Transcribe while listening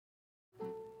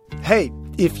Hey,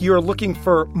 if you're looking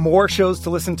for more shows to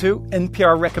listen to,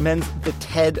 NPR recommends the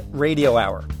TED Radio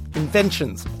Hour.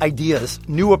 Inventions, ideas,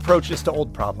 new approaches to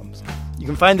old problems. You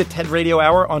can find the TED Radio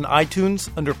Hour on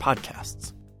iTunes under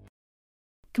podcasts.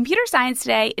 Computer science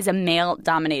today is a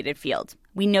male-dominated field.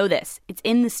 We know this. It's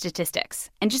in the statistics.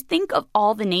 And just think of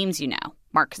all the names you know.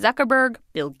 Mark Zuckerberg,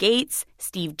 Bill Gates,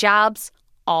 Steve Jobs,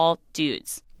 all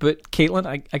dudes. But, Caitlin,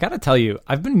 I got to tell you,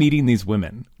 I've been meeting these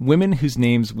women whose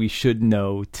names we should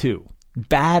know, too.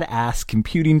 Badass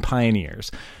computing pioneers.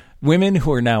 Women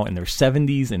who are now in their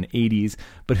 70s and 80s,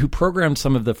 but who programmed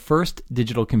some of the first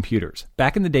digital computers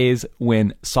back in the days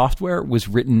when software was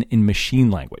written in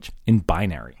machine language, in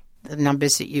binary. The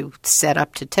numbers that you set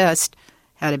up to test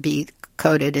had to be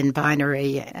coded in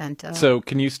binary. And so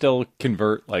can you still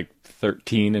convert like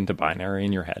 13 into binary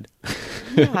in your head?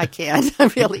 Yeah, I can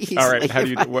really easily. All right. How do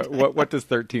you? What does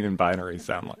 13 in binary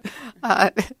sound like?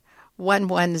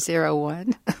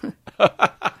 1101.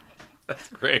 That's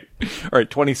great. All right,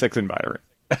 26 in binary.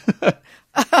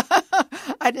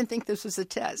 I didn't think this was a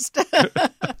test.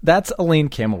 That's Elaine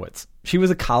Kamowitz. She was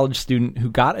a college student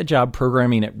who got a job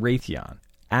programming at Raytheon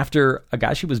after a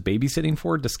guy she was babysitting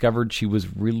for discovered she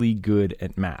was really good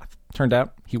at math. Turned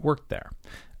out he worked there.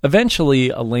 Eventually,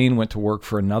 Elaine went to work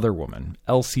for another woman,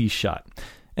 Elsie Schutt.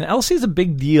 And Elsie is a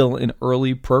big deal in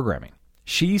early programming.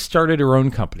 She started her own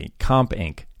company, Comp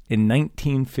Inc., in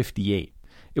 1958.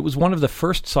 It was one of the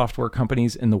first software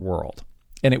companies in the world,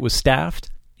 and it was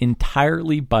staffed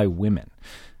entirely by women.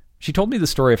 She told me the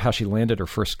story of how she landed her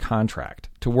first contract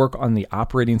to work on the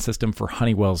operating system for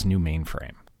Honeywell's new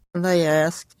mainframe. They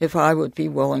asked if I would be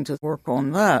willing to work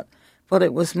on that, but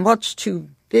it was much too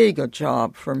big a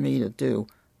job for me to do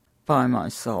by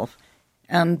myself.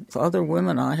 And other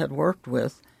women I had worked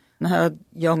with had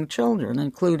young children,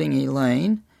 including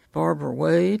Elaine, Barbara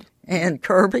Wade, Ann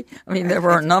Kirby. I mean, there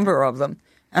were a number of them.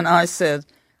 And I said,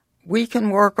 we can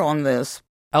work on this.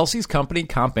 Elsie's company,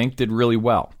 Comp Inc., did really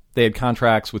well. They had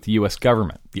contracts with the U.S.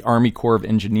 government, the Army Corps of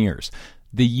Engineers,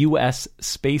 the U.S.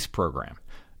 Space Program.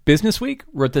 Businessweek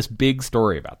wrote this big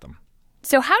story about them.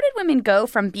 So how did women go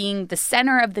from being the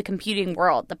center of the computing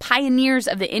world, the pioneers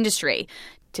of the industry,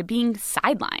 to being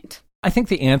sidelined? I think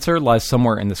the answer lies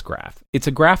somewhere in this graph. It's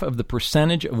a graph of the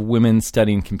percentage of women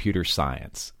studying computer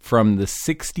science from the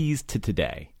 60s to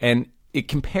today. And it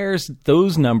compares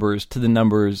those numbers to the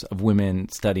numbers of women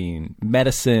studying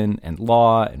medicine and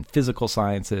law and physical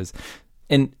sciences.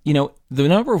 And, you know, the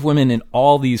number of women in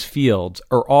all these fields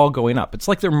are all going up. It's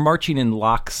like they're marching in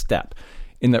lockstep.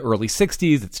 In the early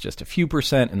 60s, it's just a few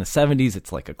percent. In the 70s,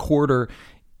 it's like a quarter.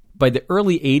 By the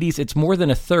early 80s, it's more than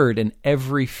a third in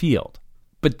every field.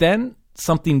 But then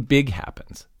something big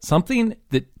happens, something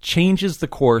that changes the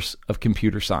course of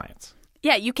computer science.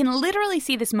 Yeah, you can literally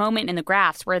see this moment in the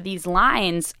graphs where these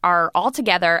lines are all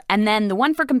together, and then the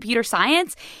one for computer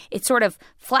science, it sort of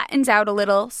flattens out a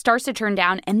little, starts to turn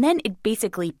down, and then it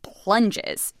basically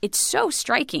plunges. It's so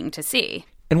striking to see.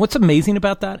 And what's amazing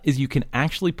about that is you can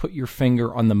actually put your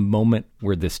finger on the moment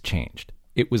where this changed.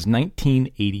 It was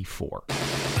 1984.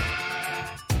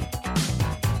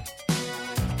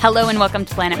 Hello and welcome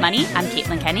to Planet Money. I'm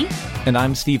Caitlin Kenny. And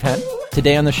I'm Steve Henn.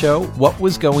 Today on the show, what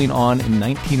was going on in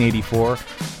 1984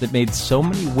 that made so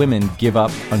many women give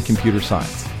up on computer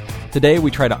science? Today,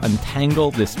 we try to untangle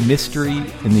this mystery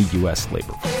in the U.S.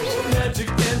 labor force. Magic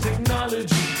and technology,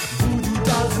 voodoo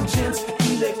dolls and chance,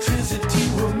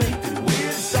 electricity will make it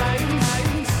weird science.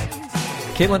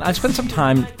 Caitlin, I've spent some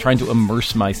time trying to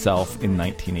immerse myself in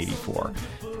 1984,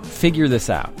 figure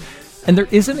this out. And there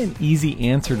isn't an easy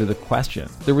answer to the question.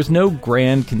 There was no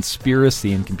grand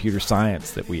conspiracy in computer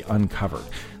science that we uncovered.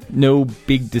 No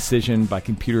big decision by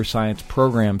computer science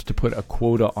programs to put a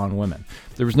quota on women.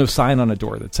 There was no sign on a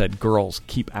door that said, girls,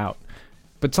 keep out.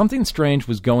 But something strange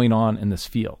was going on in this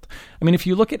field. I mean, if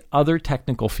you look at other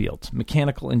technical fields,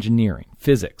 mechanical engineering,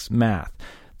 physics, math,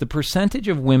 the percentage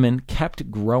of women kept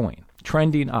growing,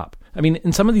 trending up. I mean,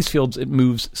 in some of these fields, it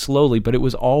moves slowly, but it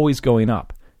was always going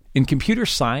up. In computer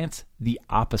science, the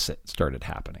opposite started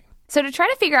happening. So to try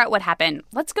to figure out what happened,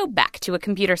 let's go back to a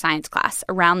computer science class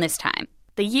around this time.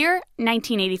 The year,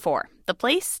 1984. The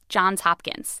place, Johns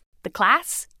Hopkins. The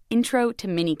class, Intro to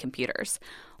Mini Computers.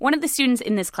 One of the students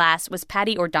in this class was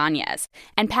Patty Ordonez.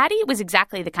 And Patty was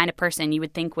exactly the kind of person you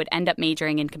would think would end up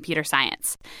majoring in computer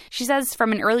science. She says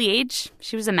from an early age,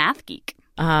 she was a math geek.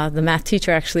 The math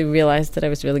teacher actually realized that I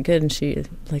was really good, and she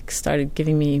started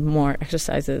giving me more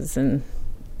exercises, and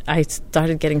I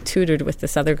started getting tutored with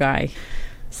this other guy.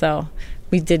 So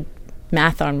we did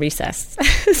math on recess.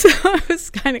 So it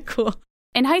was kind of cool.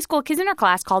 In high school, kids in her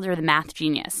class called her the math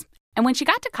genius. And when she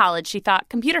got to college, she thought,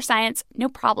 computer science, no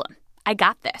problem. I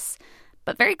got this.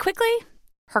 But very quickly,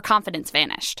 her confidence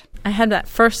vanished. I had that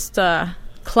first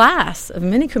class of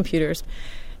mini computers.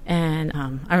 And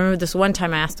I remember this one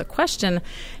time I asked a question,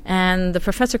 and the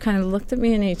professor kind of looked at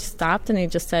me and he stopped and he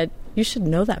just said, "You should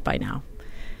know that by now."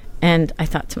 And I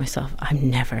thought to myself, I'm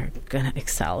never going to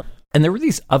excel. And there were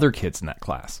these other kids in that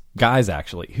class, guys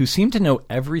actually, who seemed to know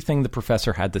everything the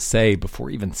professor had to say before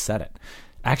he even said it.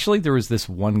 Actually, there was this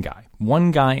one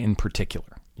guy in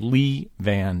particular, Lee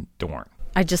Van Dorn.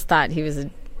 I just thought he was a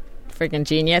freaking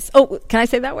genius. Oh, can I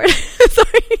say that word?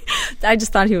 Sorry. I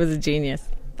just thought he was a genius.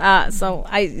 So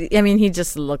I mean, he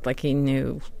just looked like he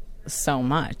knew so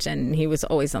much, and he was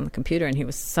always on the computer, and he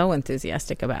was so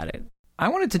enthusiastic about it. I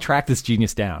wanted to track this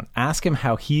genius down, ask him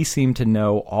how he seemed to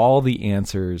know all the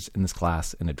answers in this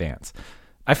class in advance.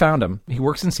 I found him. He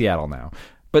works in Seattle now.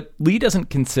 But Lee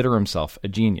doesn't consider himself a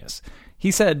genius.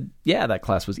 He said, yeah, that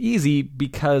class was easy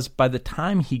because by the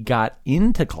time he got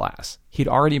into class, he'd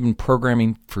already been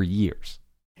programming for years.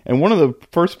 And one of the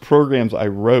first programs I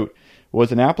wrote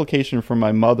was an application from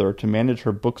my mother to manage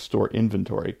her bookstore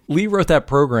inventory. Lee wrote that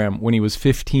program when he was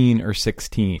 15 or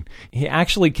 16. He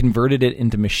actually converted it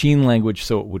into machine language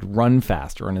so it would run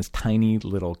faster on his tiny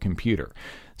little computer.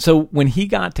 So when he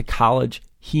got to college,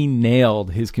 he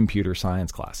nailed his computer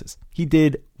science classes. He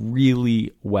did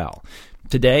really well.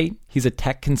 Today, he's a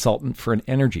tech consultant for an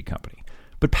energy company.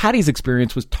 But Patty's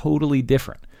experience was totally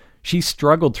different. She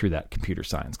struggled through that computer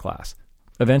science class.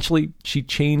 Eventually, she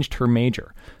changed her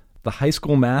major. The high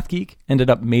school math geek ended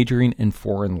up majoring in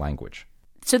foreign language.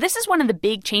 So this is one of the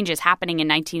big changes happening in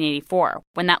 1984.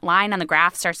 When that line on the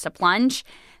graph starts to plunge,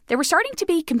 there were starting to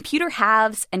be computer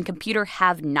haves and computer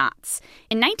have-nots.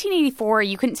 In 1984,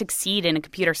 you couldn't succeed in a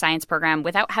computer science program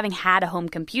without having had a home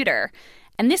computer.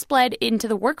 And this bled into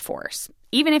the workforce.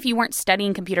 Even if you weren't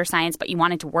studying computer science but you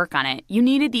wanted to work on it, you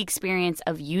needed the experience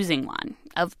of using one,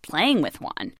 of playing with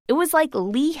one. It was like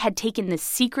Lee had taken this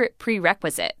secret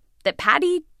prerequisite that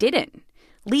Patty didn't.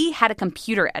 Lee had a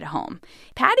computer at home.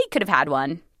 Patty could have had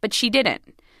one, but she didn't.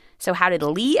 So how did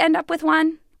Lee end up with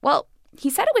one? Well, he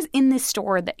said it was in this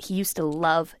store that he used to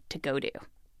love to go to,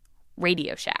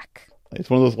 Radio Shack. It's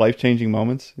one of those life-changing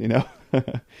moments, you know?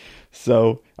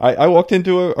 So I walked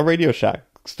into a Radio Shack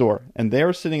store, and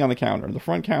there sitting on the counter, the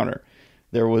front counter,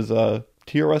 there was a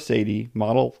TRS-80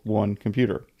 Model 1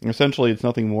 computer. And essentially, it's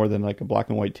nothing more than like a black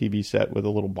and white TV set with a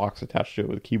little box attached to it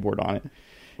with a keyboard on it.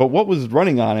 But what was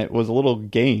running on it was a little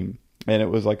game, and it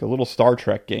was like a little Star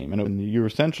Trek game. And you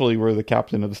essentially were the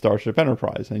captain of the Starship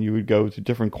Enterprise, and you would go to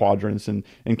different quadrants and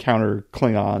encounter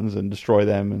Klingons and destroy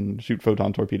them and shoot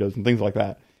photon torpedoes and things like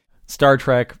that. Star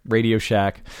Trek, Radio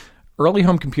Shack. Early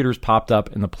home computers popped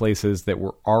up in the places that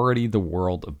were already the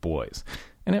world of boys.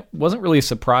 And it wasn't really a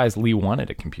surprise Lee wanted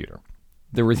a computer.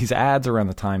 There were these ads around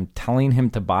the time telling him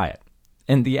to buy it.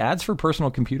 And the ads for personal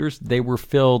computers, they were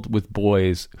filled with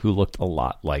boys who looked a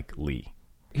lot like Lee.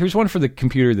 Here's one for the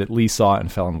computer that Lee saw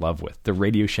and fell in love with, the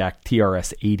Radio Shack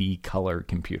TRS-80 color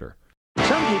computer.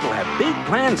 Some people have big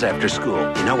plans after school.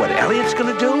 You know what Elliot's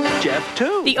going to do? Jeff,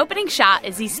 too. The opening shot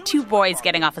is these two boys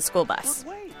getting off a school bus.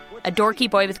 A dorky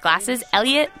boy with glasses,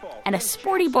 Elliot, and a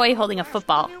sporty boy holding a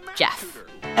football, Jeff.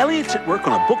 Elliot's at work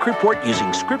on a book report using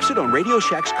Scripsit on Radio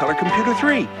Shack's Color Computer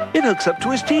 3. It hooks up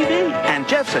to his TV. And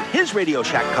Jeff's at his Radio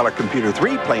Shack Color Computer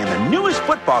 3 playing the newest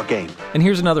football game. And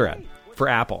here's another ad for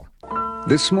Apple.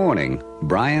 This morning,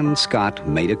 Brian Scott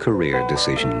made a career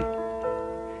decision.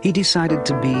 He decided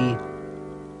to be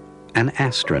an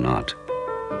astronaut.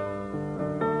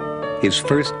 His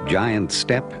first giant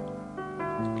step,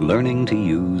 learning to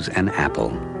use an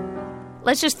Apple.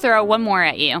 Let's just throw one more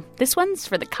at you. This one's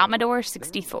for the Commodore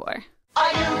 64.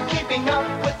 Are you keeping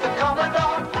up with the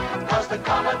Commodore? 'Cause the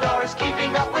Commodore is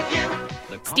keeping up with you.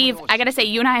 Steve, I gotta say,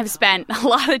 you and I have spent a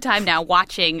lot of time now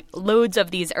watching loads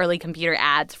of these early computer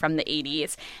ads from the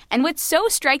 80s. And what's so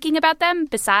striking about them,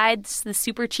 besides the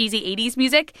super cheesy 80s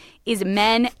music, is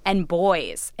men and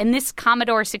boys. In this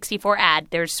Commodore 64 ad,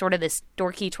 there's sort of this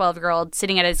dorky 12-year-old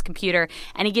sitting at his computer,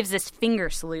 and he gives this finger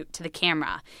salute to the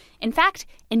camera. In fact,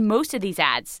 in most of these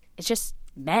ads, it's just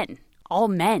men, all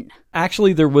men.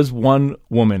 Actually, there was one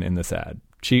woman in this ad.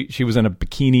 She was in a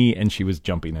bikini and she was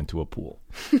jumping into a pool.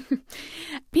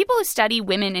 People who study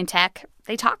women in tech,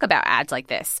 they talk about ads like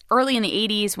this. Early in the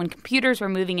 80s, when computers were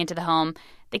moving into the home,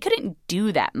 they couldn't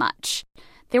do that much.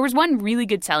 There was one really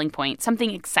good selling point,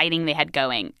 something exciting they had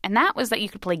going, and that was that you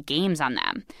could play games on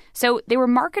them. So they were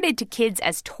marketed to kids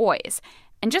as toys.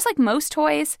 And just like most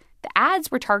toys, the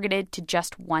ads were targeted to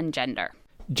just one gender.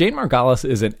 Jane Margolis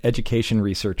is an education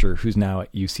researcher who's now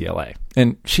at UCLA,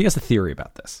 and she has a theory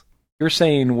about this. You're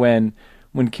saying when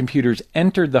computers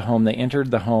entered the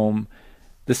home,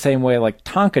 the same way like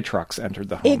Tonka trucks entered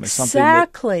the home.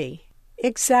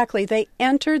 Exactly. They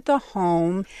entered the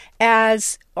home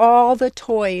as all the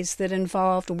toys that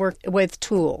involved work with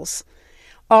tools,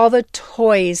 all the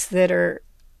toys that are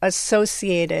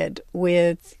associated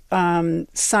with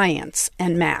science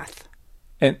and math.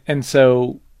 And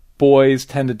so boys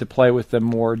tended to play with them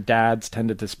more. Dads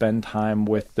tended to spend time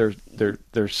with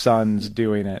their sons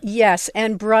doing it. Yes,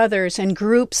 and brothers and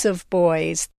groups of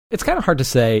boys. It's kind of hard to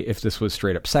say if this was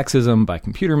straight up sexism by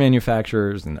computer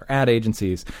manufacturers and their ad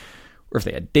agencies, or if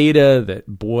they had data that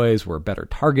boys were a better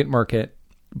target market.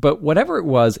 But whatever it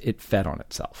was, it fed on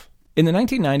itself. In the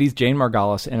 1990s, Jane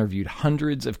Margolis interviewed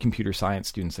hundreds of computer science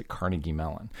students at Carnegie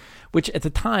Mellon, which at the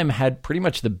time had pretty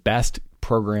much the best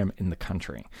program in the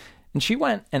country. And she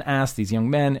went and asked these young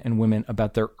men and women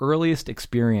about their earliest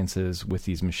experiences with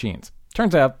these machines.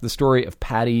 Turns out the story of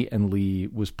Patty and Lee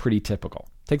was pretty typical.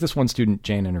 Take this one student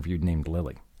Jane interviewed named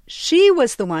Lily. She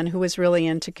was the one who was really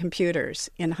into computers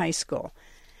in high school.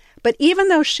 But even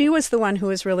though she was the one who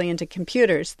was really into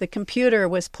computers, the computer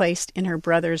was placed in her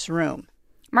brother's room.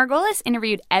 Margolis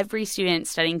interviewed every student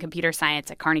studying computer science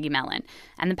at Carnegie Mellon,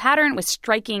 and the pattern was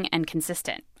striking and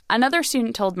consistent. Another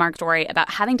student told Mark Story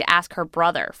about having to ask her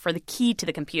brother for the key to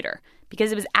the computer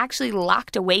because it was actually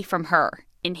locked away from her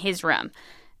in his room.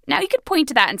 Now, you could point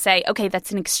to that and say, okay,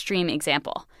 that's an extreme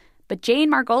example. But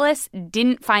Jane Margolis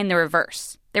didn't find the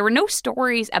reverse. There were no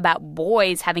stories about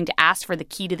boys having to ask for the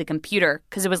key to the computer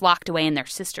because it was locked away in their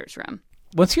sister's room.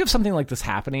 Once you have something like this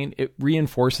happening, it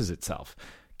reinforces itself.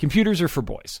 Computers are for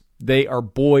boys. They are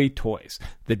boy toys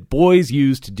that boys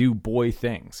use to do boy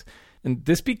things. And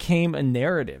this became a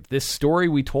narrative, this story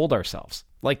we told ourselves,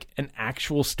 like an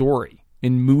actual story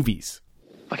in movies.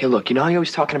 Okay, look, you know how you're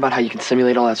always talking about how you can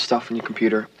simulate all that stuff in your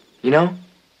computer? You know?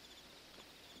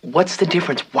 What's the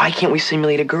difference? Why can't we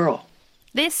simulate a girl?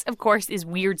 This, of course, is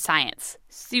Weird Science,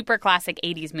 super classic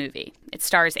 80s movie. It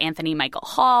stars Anthony Michael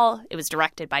Hall, it was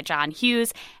directed by John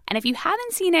Hughes, and if you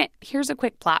haven't seen it, here's a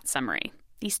quick plot summary.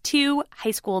 These two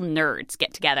high school nerds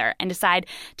get together and decide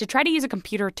to try to use a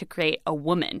computer to create a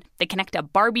woman. They connect a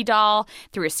Barbie doll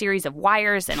through a series of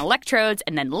wires and electrodes,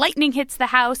 and then lightning hits the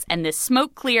house, and the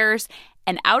smoke clears,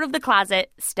 and out of the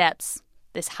closet steps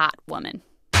this hot woman.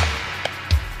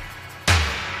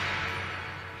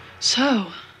 So,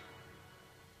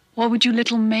 what would you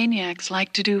little maniacs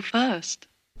like to do first?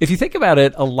 If you think about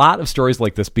it, a lot of stories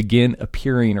like this begin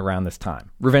appearing around this time.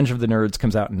 Revenge of the Nerds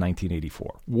comes out in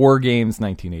 1984. War Games,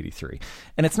 1983.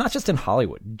 And it's not just in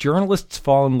Hollywood. Journalists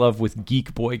fall in love with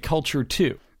geek boy culture,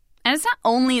 too. And it's not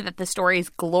only that the stories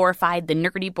glorified the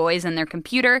nerdy boys and their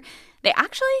computer, they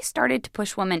actually started to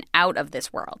push women out of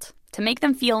this world, to make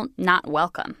them feel not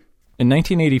welcome. In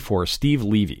 1984, Steve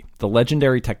Levy, the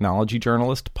legendary technology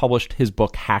journalist, published his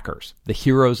book Hackers, The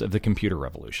Heroes of the Computer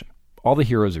Revolution. All the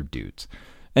heroes are dudes.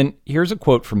 And here's a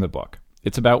quote from the book.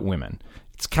 It's about women.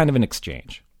 It's kind of an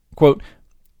exchange. Quote,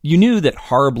 "You knew that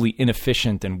horribly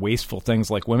inefficient and wasteful things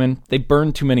like women, they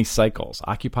burned too many cycles,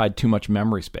 occupied too much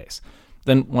memory space."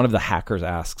 Then one of the hackers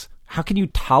asks, "How can you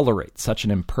tolerate such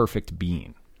an imperfect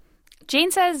being?"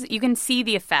 Jane says you can see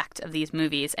the effect of these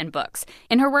movies and books.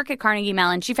 In her work at Carnegie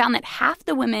Mellon, she found that half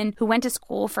the women who went to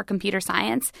school for computer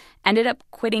science ended up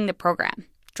quitting the program,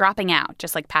 dropping out,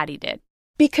 just like Patty did.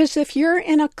 Because if you're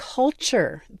in a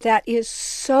culture that is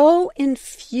so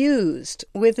infused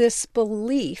with this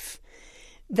belief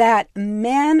that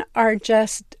men are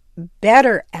just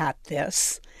better at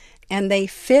this and they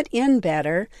fit in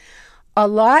better, a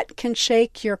lot can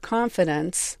shake your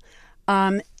confidence.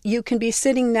 You can be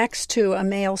sitting next to a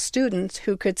male student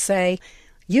who could say,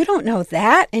 "You don't know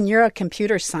that, and you're a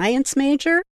computer science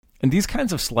major?" And these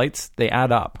kinds of slights, they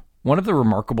add up. One of the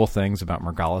remarkable things about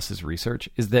Margolis' research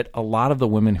is that a lot of the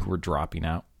women who were dropping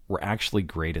out were actually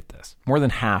great at this. More than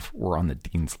half were on the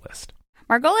dean's list.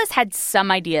 Margolis had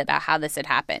some idea about how this had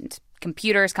happened.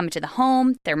 Computers come into the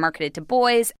home, they're marketed to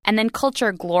boys, and then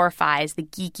culture glorifies the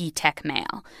geeky tech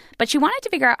male. But she wanted to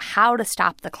figure out how to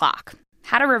stop the clock,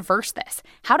 how to reverse this,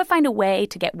 how to find a way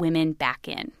to get women back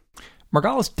in.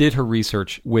 Margolis did her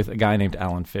research with a guy named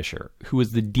Alan Fisher, who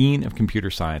was the dean of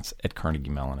computer science at Carnegie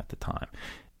Mellon at the time.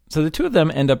 So the two of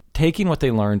them end up taking what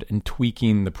they learned and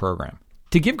tweaking the program.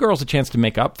 To give girls a chance to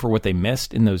make up for what they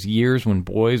missed in those years when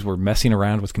boys were messing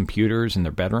around with computers in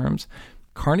their bedrooms,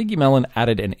 Carnegie Mellon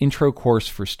added an intro course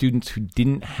for students who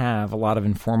didn't have a lot of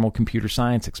informal computer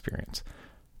science experience.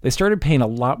 They started paying a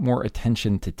lot more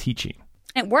attention to teaching.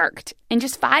 It worked. In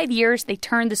just 5 years, they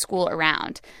turned the school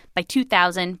around. By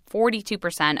 2000,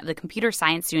 42% of the computer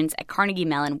science students at Carnegie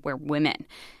Mellon were women.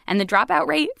 And the dropout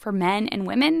rate for men and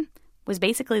women was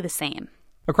basically the same.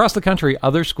 Across the country,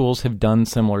 other schools have done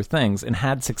similar things and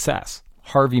had success.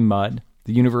 Harvey Mudd,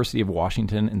 the University of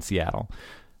Washington in Seattle.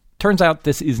 Turns out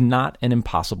this is not an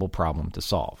impossible problem to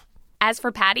solve. As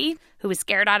for Patty, who was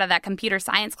scared out of that computer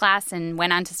science class and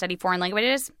went on to study foreign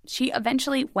languages, she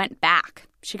eventually went back.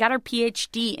 She got her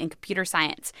PhD in computer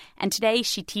science, and today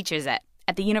she teaches it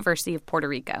at the University of Puerto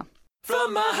Rico.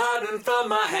 From my heart and from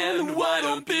my hand, why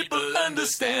don't people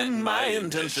understand my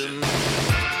intention?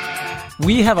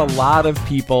 We have a lot of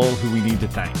people who we need to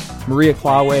thank. Maria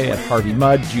Klawe at Harvey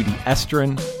Mudd, Judy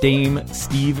Estrin, Dame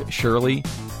Steve Shirley.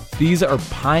 These are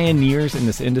pioneers in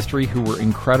this industry who were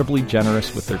incredibly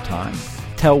generous with their time.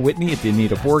 Tel Whitney at the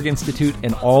Anita Borg Institute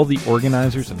and all the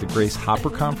organizers of the Grace Hopper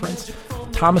Conference.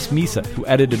 Thomas Misa, who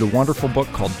edited a wonderful book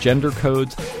called Gender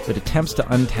Codes that attempts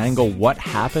to untangle what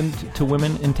happened to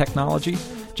women in technology.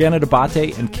 Janet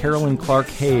Abate and Carolyn Clark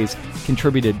Hayes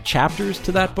contributed chapters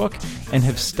to that book and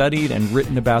have studied and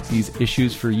written about these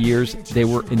issues for years. They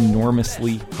were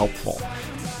enormously helpful.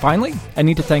 Finally, I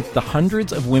need to thank the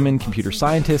hundreds of women computer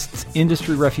scientists,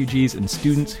 industry refugees, and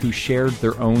students who shared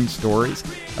their own stories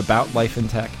about life in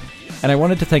tech. And I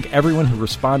wanted to thank everyone who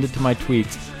responded to my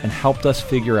tweets and helped us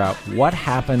figure out what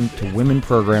happened to women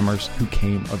programmers who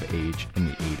came of age in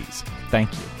the 80s.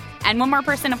 Thank you. And one more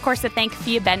person, of course, to thank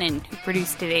Fia Benin, who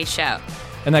produced today's show.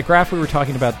 And that graph we were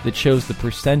talking about that shows the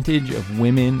percentage of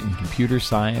women in computer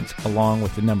science along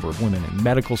with the number of women in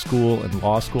medical school and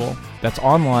law school, that's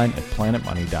online at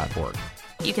planetmoney.org.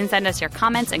 You can send us your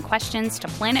comments and questions to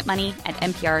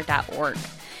planetmoney@npr.org.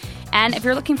 And if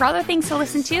you're looking for other things to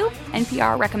listen to,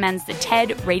 NPR recommends the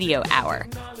TED Radio Hour.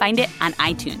 Find it on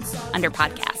iTunes under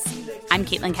podcasts. I'm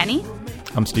Caitlin Kenney.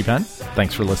 I'm Steve Henn.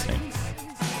 Thanks for listening.